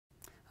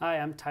Hi,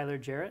 I'm Tyler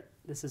Jarrett.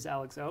 This is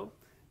Alex O.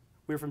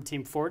 We're from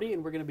Team 40,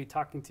 and we're going to be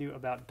talking to you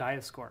about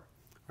DiaScore,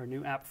 our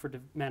new app for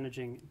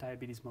managing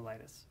diabetes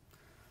mellitus.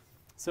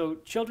 So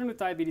children with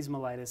diabetes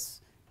mellitus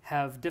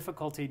have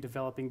difficulty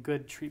developing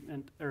good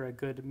treatment or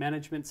good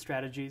management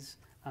strategies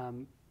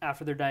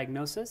after their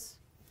diagnosis,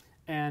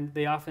 and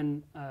they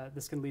often,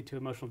 this can lead to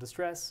emotional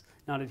distress,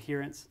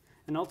 non-adherence,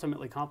 and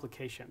ultimately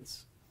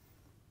complications.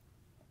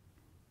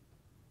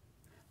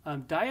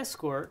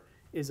 DiaScore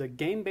is a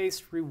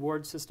game-based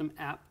reward system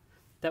app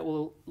that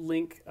will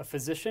link a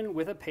physician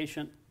with a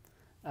patient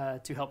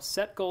to help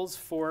set goals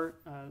for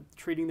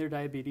treating their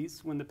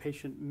diabetes. When the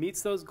patient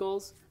meets those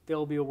goals, they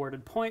will be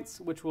awarded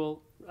points, which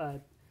will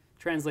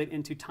translate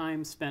into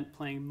time spent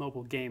playing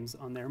mobile games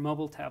on their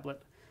mobile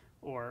tablet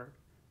or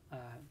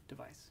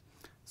device.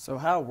 So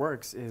how it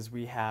works is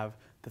we have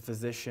the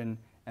physician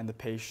and the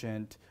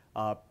patient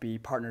be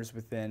partners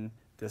within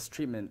this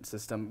treatment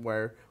system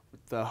where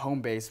the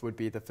home base would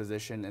be the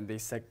physician, and they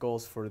set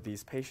goals for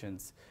these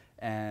patients,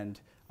 and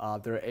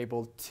they're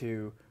able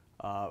to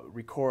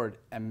record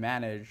and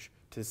manage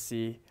to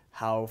see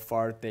how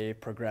far they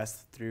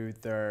progress through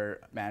their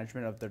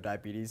management of their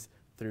diabetes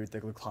through the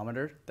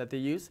glucometer that they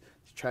use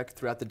to track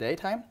throughout the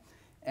daytime.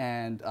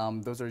 And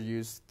those are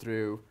used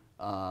through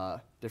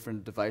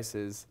different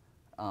devices,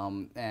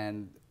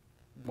 and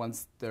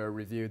once they're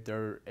reviewed,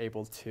 they're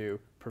able to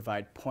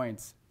provide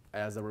points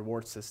as a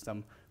reward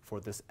system for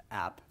this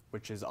app,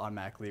 which is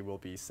automatically will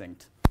be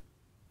synced.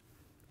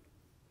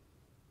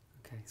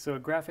 Okay, so a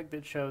graphic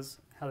that shows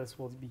how this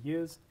will be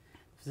used.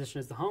 The physician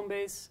is the home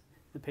base,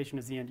 the patient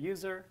is the end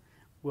user.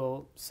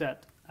 We'll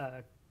set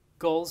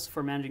goals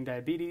for managing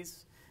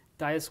diabetes.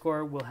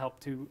 DiaScore will help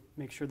to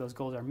make sure those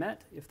goals are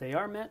met. If they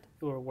are met,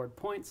 it will reward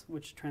points,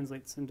 which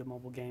translates into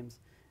mobile games.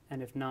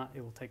 And if not,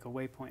 it will take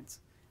away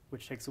points,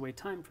 which takes away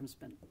time from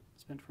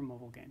spent from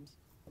mobile games.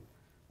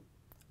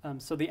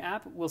 So the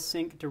app will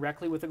sync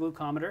directly with the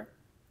glucometer.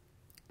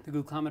 The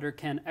glucometer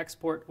can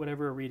export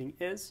whatever a reading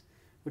is,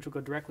 which will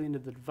go directly into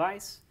the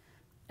device,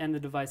 and the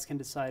device can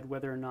decide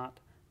whether or not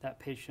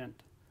that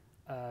patient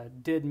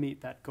did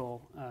meet that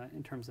goal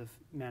in terms of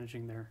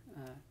managing their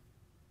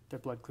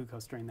blood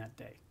glucose during that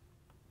day.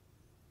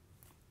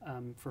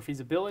 For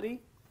feasibility,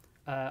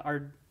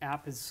 our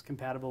app is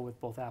compatible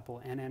with both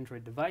Apple and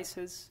Android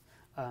devices.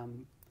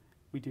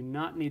 We do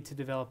not need to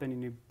develop any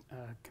new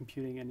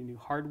computing, any new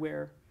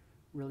hardware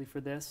really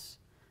for this.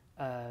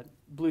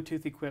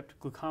 Bluetooth-equipped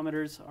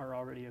glucometers are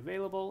already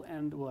available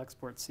and will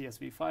export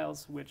CSV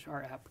files, which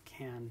our app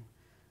can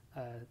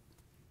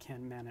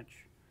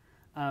manage.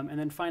 And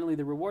then finally,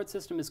 the reward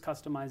system is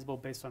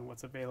customizable based on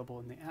what's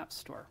available in the App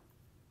Store.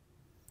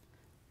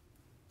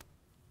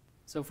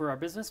 So for our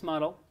business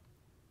model,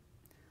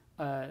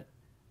 the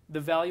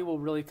value will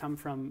really come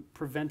from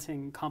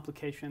preventing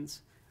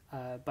complications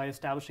by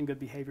establishing good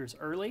behaviors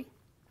early.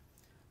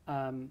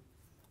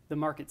 The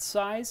market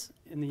size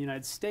in the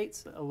United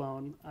States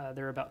alone,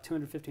 there are about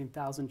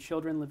 215,000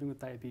 children living with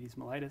diabetes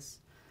mellitus,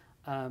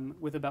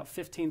 with about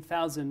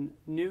 15,000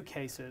 new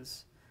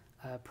cases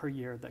per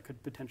year that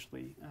could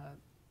potentially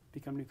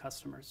become new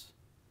customers.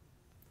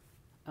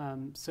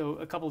 So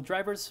a couple of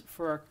drivers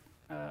for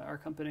our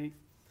company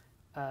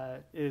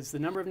is the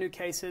number of new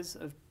cases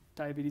of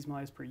diabetes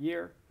mellitus per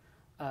year,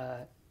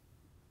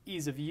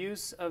 ease of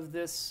use of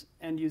this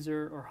end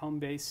user or home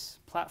base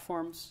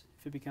platforms.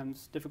 If it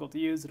becomes difficult to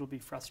use, it'll be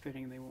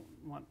frustrating and they won't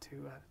want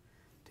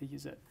to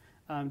use it.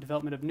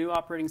 Development of new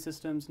operating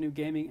systems, new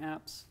gaming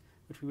apps,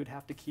 which we would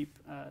have to keep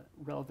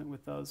relevant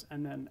with those,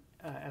 and then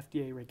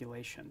FDA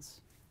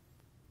regulations.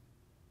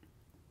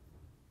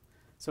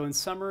 So in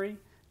summary,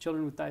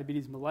 children with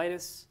diabetes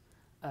mellitus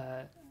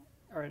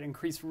are at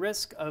increased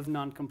risk of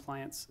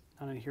non-compliance,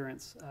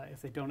 non-adherence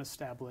if they don't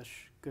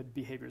establish good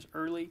behaviors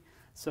early.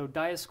 So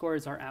DiaScore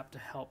is our app to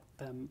help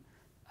them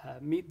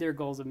meet their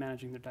goals of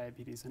managing their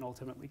diabetes and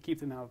ultimately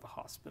keep them out of the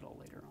hospital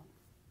later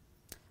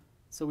on.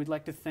 So we'd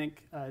like to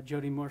thank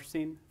Jody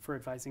Morstein for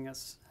advising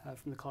us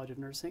from the College of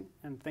Nursing,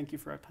 and thank you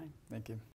for our time. Thank you.